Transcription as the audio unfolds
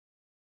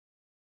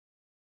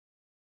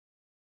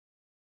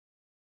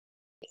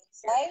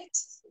right?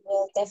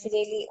 We'll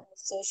definitely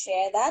also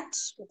share that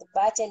with the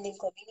bartending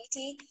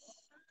community.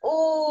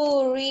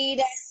 Oh,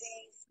 Rita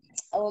says,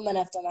 a woman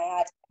after my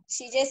heart.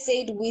 She just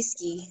said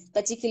whiskey,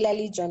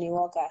 particularly Johnny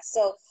Walker.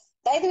 So,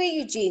 by the way,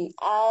 Eugene,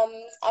 are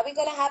we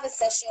gonna have a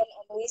session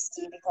on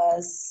whiskey?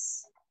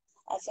 Because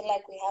I feel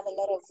like we have a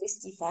lot of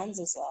whiskey fans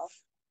as well.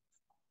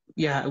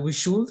 Yeah, we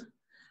should.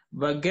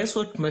 But guess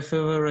what my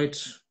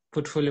favorite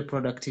portfolio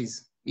product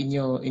is in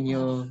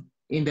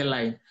the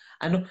line?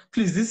 I know,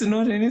 please, this is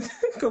not anything.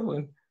 Come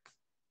on.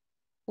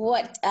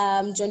 What,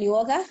 Johnny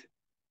Walker?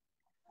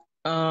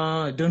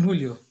 Don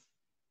Julio.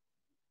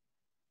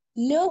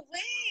 No way!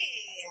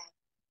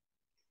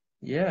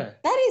 Yeah.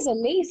 That is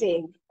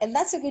amazing. And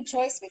that's a good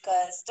choice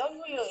because Don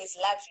Julio is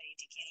luxury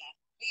tequila.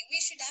 We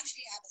should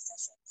actually have a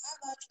session. How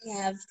about we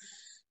have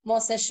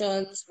more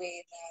sessions with,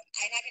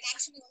 and I can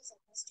actually also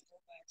post it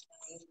over at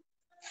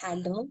my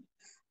handle.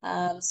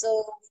 So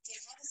we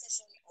can have a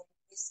session on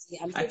whiskey.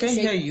 I'm I pretty can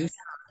sure hear you you. guys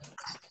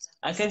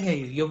have I can hear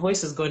you. Your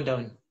voice has gone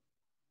down.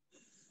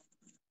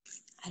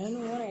 I don't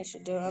know what I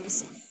should do.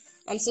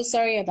 I'm so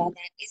sorry about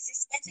that. Is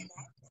this better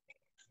now?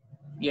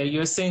 Yeah,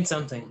 you're saying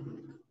something.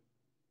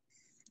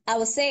 I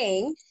was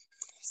saying, Yeah.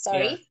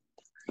 sorry.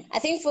 I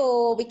think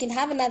for we can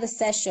have another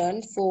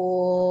session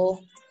for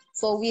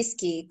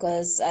whiskey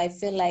because I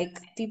feel like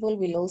people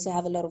will also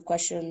have a lot of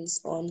questions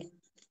on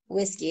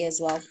whiskey as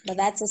well. But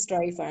that's a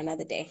story for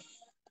another day.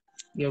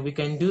 Yeah, we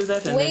can do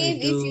that and then we Wave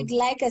if do. you'd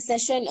like a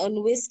session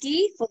on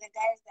whiskey for the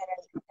guys that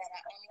are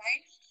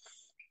online.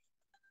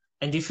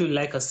 And if you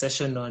like a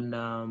session on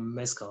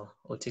mezcal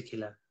or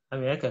tequila, I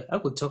mean, I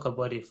could talk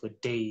about it for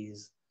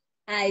days.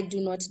 I do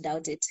not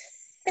doubt it.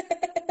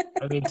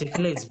 I mean,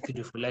 tequila is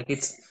beautiful. Like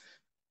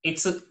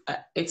it's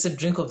a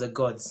drink of the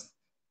gods.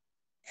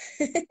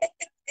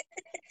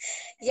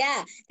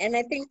 Yeah, and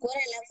I think what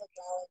I love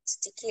about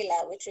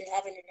tequila, which we'll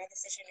have in another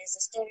session, is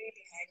the story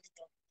behind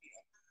Don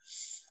Julio.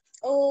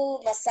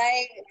 Oh,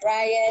 Masai,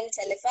 Brian,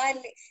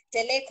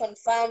 Tele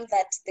confirmed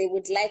that they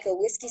would like a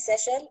whiskey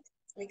session.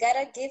 We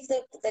gotta give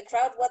the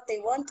crowd what they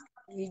want,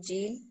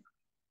 Eugene.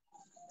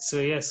 So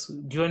yes,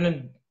 do you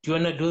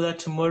wanna do that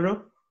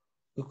tomorrow?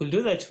 We could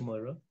do that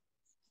tomorrow.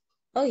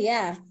 Oh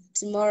yeah,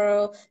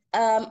 tomorrow.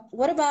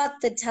 What about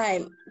the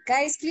time?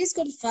 Guys, please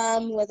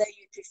confirm whether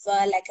you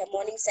prefer like a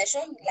morning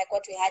session, like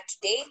what we had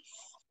today,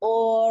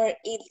 or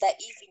in the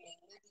evening,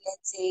 maybe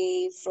let's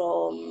say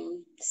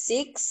from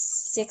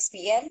 6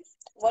 p.m.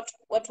 What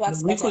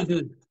works We better? could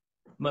do.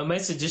 My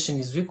suggestion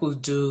is we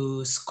could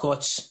do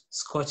Scotch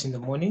in the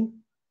morning,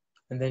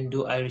 and then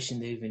do Irish in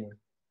the evening.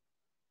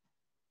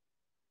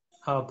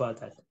 How about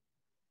that?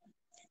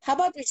 How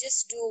about we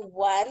just do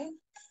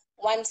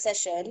one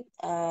session?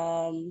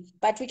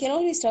 But we can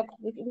always talk.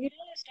 We can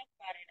always talk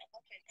about it. I'm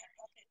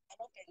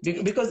open to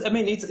it. Because I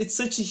mean, it's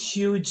such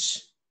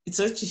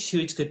a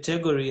huge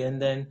category, and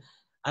then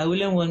I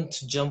wouldn't want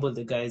to jumble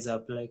the guys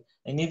up. Like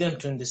I need them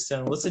to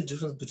understand what's the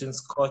difference between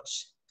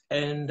Scotch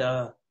and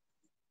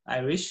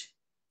Irish.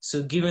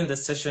 So given the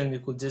session, we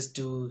could just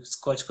do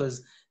Scotch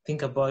because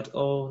think about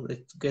all that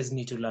you guys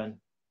need to learn.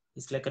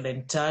 It's like an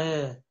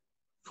entire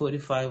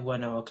 45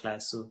 1 hour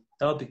class, so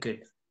that would be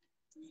good.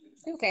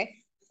 Okay,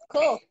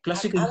 cool.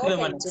 Plus, we can I'm give them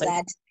an open to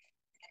assignment. that.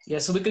 Yeah,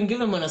 so we can give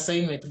them an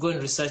assignment, go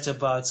and research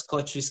about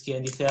Scotch whiskey,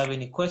 and if they have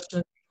any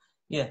questions,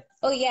 yeah.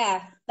 Oh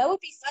yeah, that would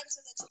be fun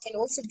so that you can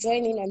also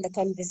join in on the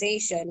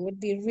conversation. Would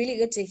be really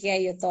good to hear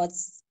your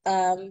thoughts.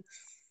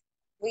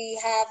 We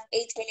have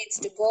 8 minutes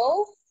to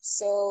go.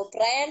 So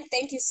Brian,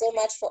 thank you so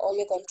much for all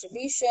your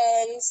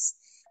contributions.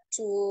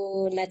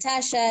 To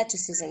Natasha, to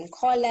Susan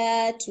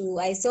Collar, to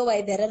I saw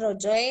why Guerrero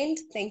joined.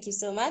 Thank you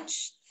so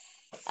much.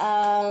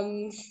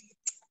 Um,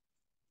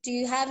 do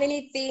you have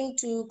anything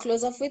to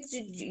close off with,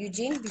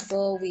 Eugene,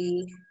 before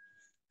we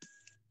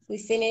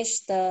finish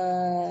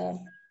the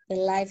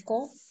live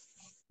call?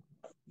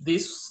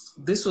 This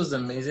was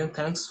amazing.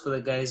 Thanks for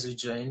the guys who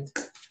joined.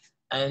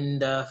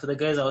 And for the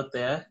guys out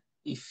there,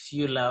 if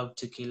you love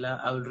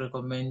tequila, I would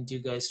recommend you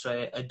guys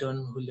try a Don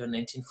Julio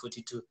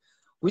 1942,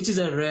 which is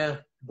a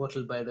rare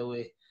bottle, by the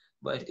way,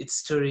 but its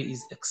story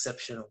is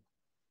exceptional.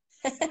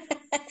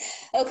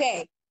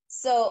 Okay,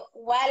 so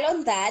while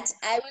on that,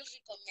 I will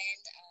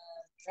recommend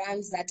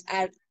brands that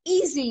are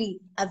easily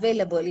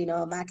available in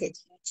our market,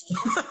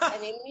 Eugene. I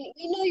mean,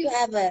 we know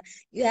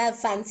you have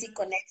fancy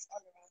connects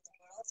all around the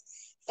world,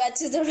 but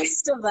to the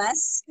rest of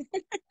us,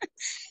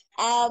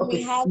 we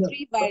Okay, have no,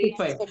 three okay, variants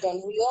fine. for Don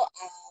Julio: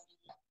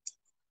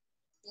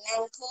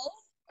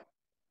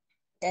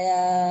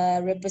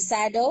 Blanco,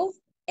 Reposado,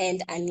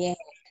 and Añejo.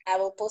 I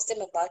will post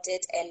them about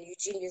it, and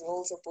Eugene will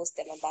also post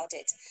them about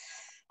it.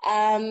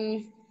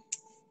 Um,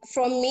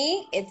 From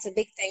me, it's a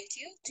big thank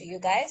you to you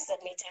guys that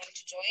made time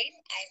to join.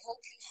 I hope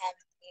you have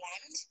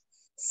learned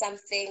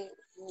something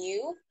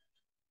new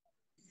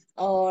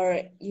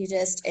or you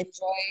just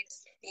enjoyed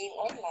being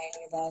online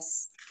with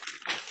us.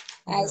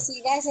 I Yeah. see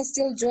you guys are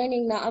still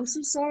joining now. I'm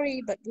so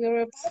sorry, but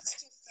we're about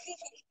to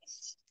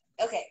finish.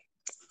 Okay,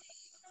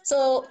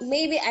 so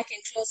maybe I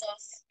can close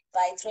off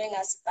by throwing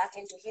us back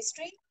into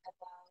history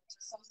about to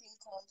something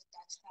called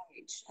Dutch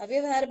courage. Have you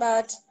ever heard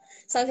about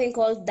something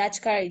called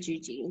Dutch courage,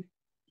 Eugene?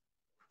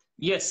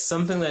 Yes,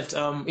 something that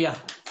yeah,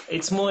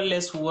 it's more or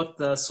less what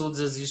the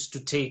soldiers used to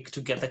take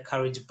to get the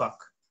courage back,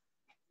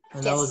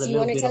 and that was Yes, a do you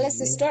little want to bit tell of us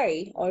the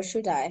story, or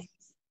should I?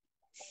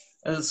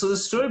 so the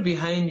story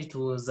behind it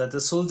was that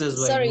the soldiers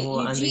were in Sorry,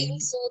 war and they Eugene.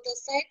 So the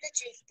side that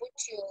you've put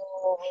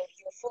your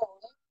phone,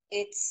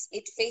 it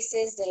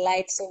faces the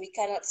light, so we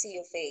cannot see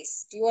your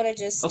face. Do you want to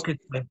just? okay.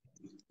 So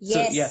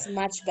yeah, Yes,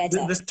 much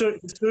better. the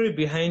story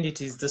behind it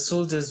is the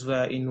soldiers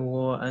were in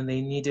war and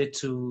they needed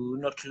to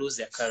not lose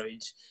their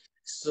courage.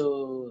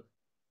 So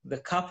the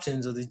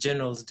captains or the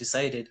generals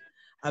decided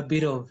a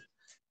bit of,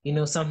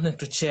 something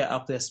to cheer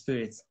up their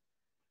spirits.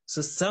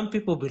 So some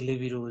people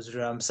believe it was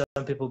ram, some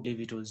people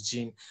believe it was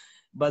gin.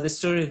 But the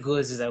story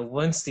goes is that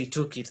once they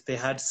took it, they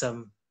had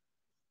some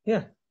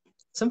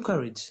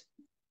courage.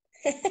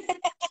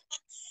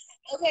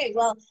 Okay,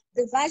 well,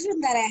 the version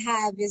that I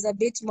have is a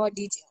bit more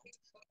detailed.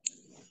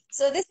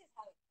 So this is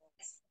how it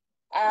goes.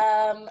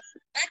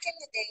 Back in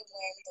the day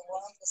when the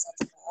world was at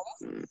war,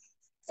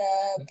 the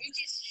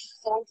British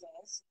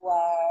soldiers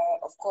were,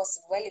 of course,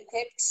 well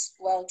equipped,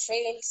 well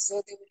trained,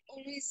 so they would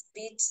always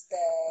beat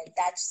the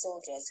Dutch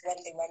soldiers when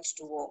they went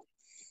to war.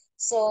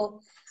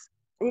 So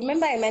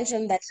remember, I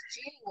mentioned that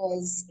gin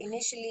was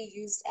initially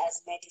used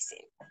as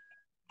medicine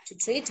to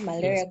treat Yes.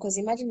 malaria, because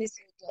imagine these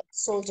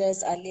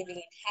soldiers are living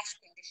in harsh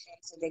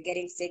conditions, so they're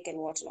getting sick and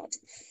whatnot.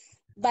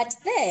 But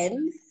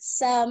then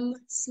some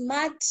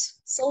smart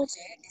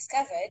soldier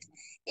discovered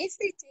if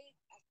they take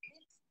a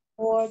bit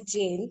more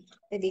gin,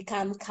 they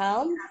become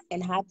calm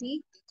and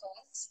happy,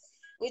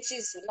 which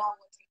is now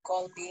what we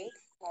call being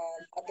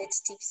a bit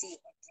tipsy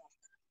or drunk.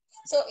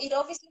 So it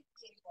obviously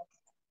became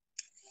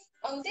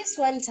popular. On this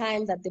one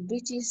time that the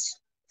British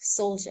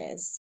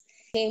soldiers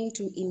came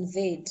to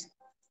invade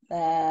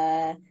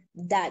the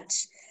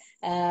Dutch,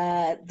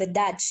 the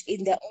Dutch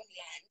in their own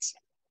land,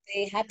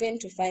 they happened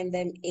to find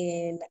them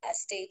in a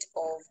state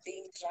of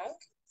being drunk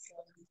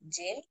from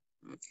gin.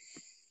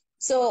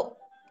 So,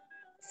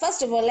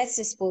 first of all, let's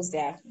just pause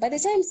there. By the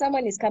time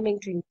someone is coming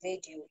to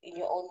invade you in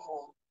your own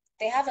home,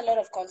 they have a lot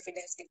of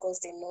confidence because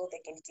they know they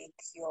can take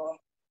your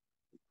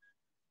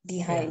Yeah.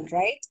 behind,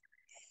 right?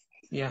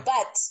 Yeah.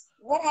 But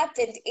what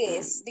happened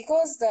is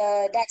because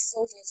the Dutch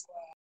soldiers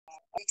were a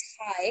bit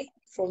high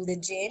from the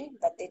gin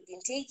that they'd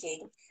been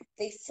taking,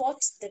 they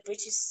fought the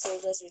British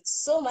soldiers with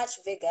so much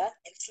vigor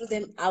and threw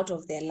them out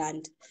of their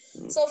land.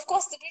 So, of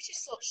course, the British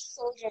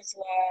soldiers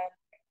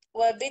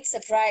were a bit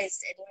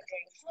surprised and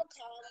wondering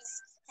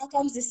how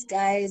comes these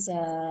guys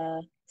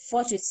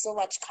fought with so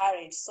much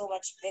courage, so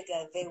much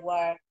vigor. They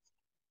were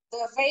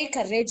very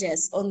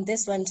courageous on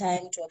this one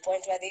time to a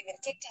point where they even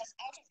kicked us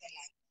out of the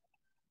land,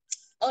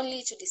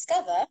 only to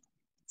discover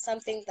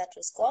something that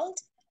was called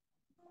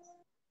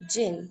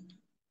gin.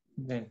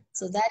 Then.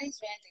 So that is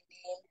where the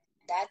name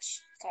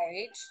Dutch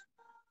courage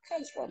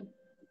comes from.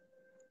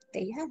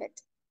 There you have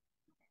it.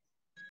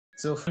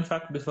 So fun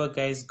fact before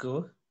guys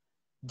go,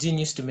 gin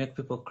used to make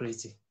people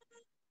crazy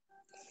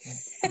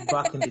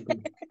back in the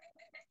day.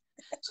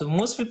 So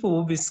most people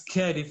will be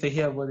scared if they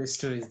hear about the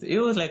stories. It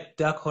was like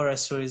dark horror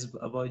stories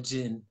about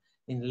gin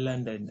in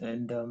London,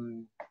 and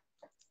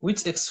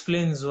which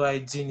explains why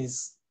gin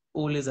is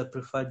always a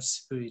preferred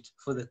spirit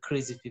for the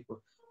crazy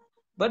people.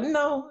 But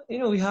now,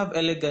 we have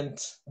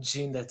elegant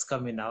gin that's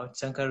coming out,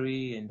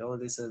 Tanqueray and all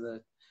this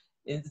other.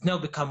 It's now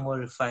become more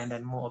refined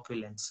and more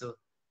opulent. So,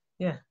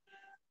 yeah,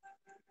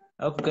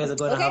 I hope you guys are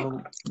gonna have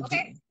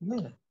Okay. a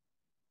yeah.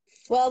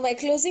 Well, my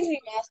closing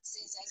remarks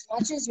is as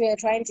much as we are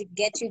trying to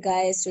get you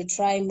guys to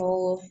try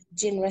more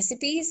gin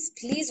recipes,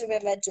 please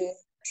remember to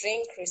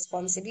drink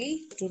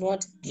responsibly. Do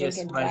not drink Yes,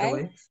 and by the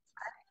drive.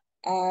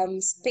 way.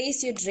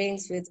 Space your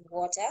drinks with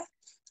water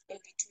in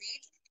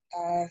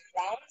between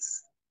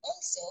rounds.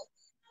 Also,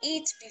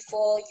 eat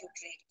before you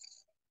drink.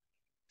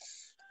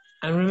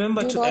 And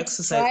remember Do to not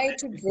exercise. try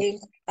to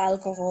drink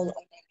alcohol on an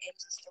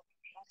empty stomach.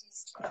 That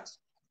is not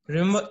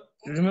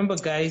Remember,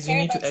 We guys, you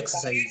care need about to you guys.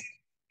 exercise.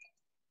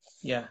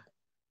 Yeah.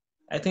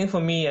 I think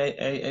for me,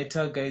 I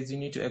tell guys you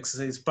need to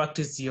exercise,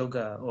 practice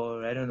yoga,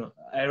 or I don't know,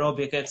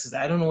 aerobic exercise.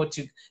 I don't know what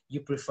you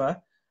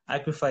prefer. I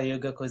prefer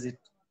yoga because it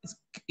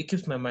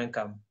keeps my mind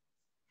calm.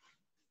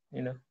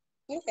 You know.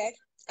 Okay.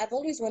 I've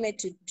always wanted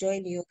to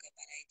join yoga,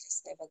 but I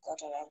just never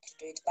got around to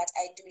do it. But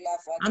I do love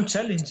I'm working out.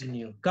 challenging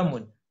you. Come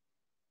on.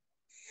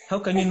 How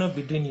can you not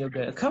be doing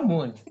yoga? Come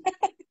on.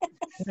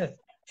 Yeah.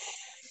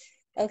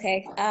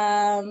 Okay.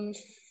 I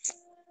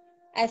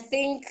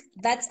think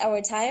that's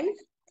our time.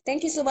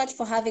 Thank you so much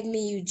for having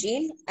me,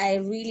 Eugene. I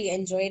really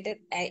enjoyed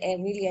it. I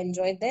really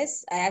enjoyed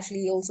this. I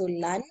actually also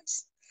learned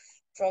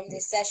from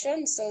this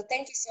session. So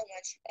thank you so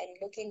much and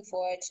looking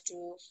forward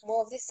to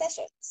more of these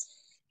sessions.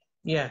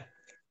 Yeah.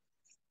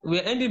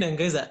 We're ending and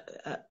guys are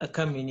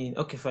coming in.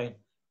 Okay, fine.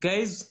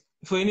 Guys,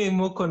 for any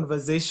more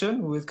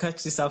conversation, we'll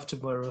catch this up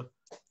tomorrow.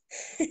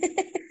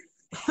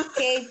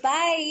 Okay,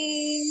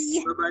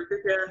 bye. Bye-bye.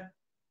 Take care.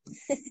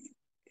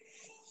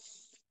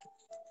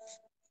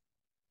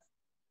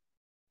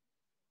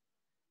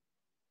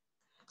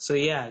 So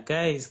yeah,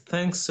 guys,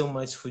 thanks so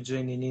much for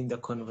joining in the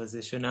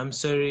conversation. I'm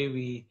sorry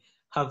we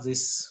have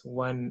this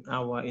 1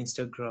 hour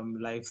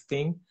Instagram live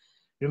thing.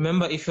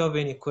 Remember, if you have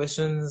any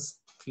questions,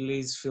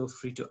 please feel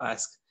free to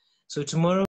ask. So tomorrow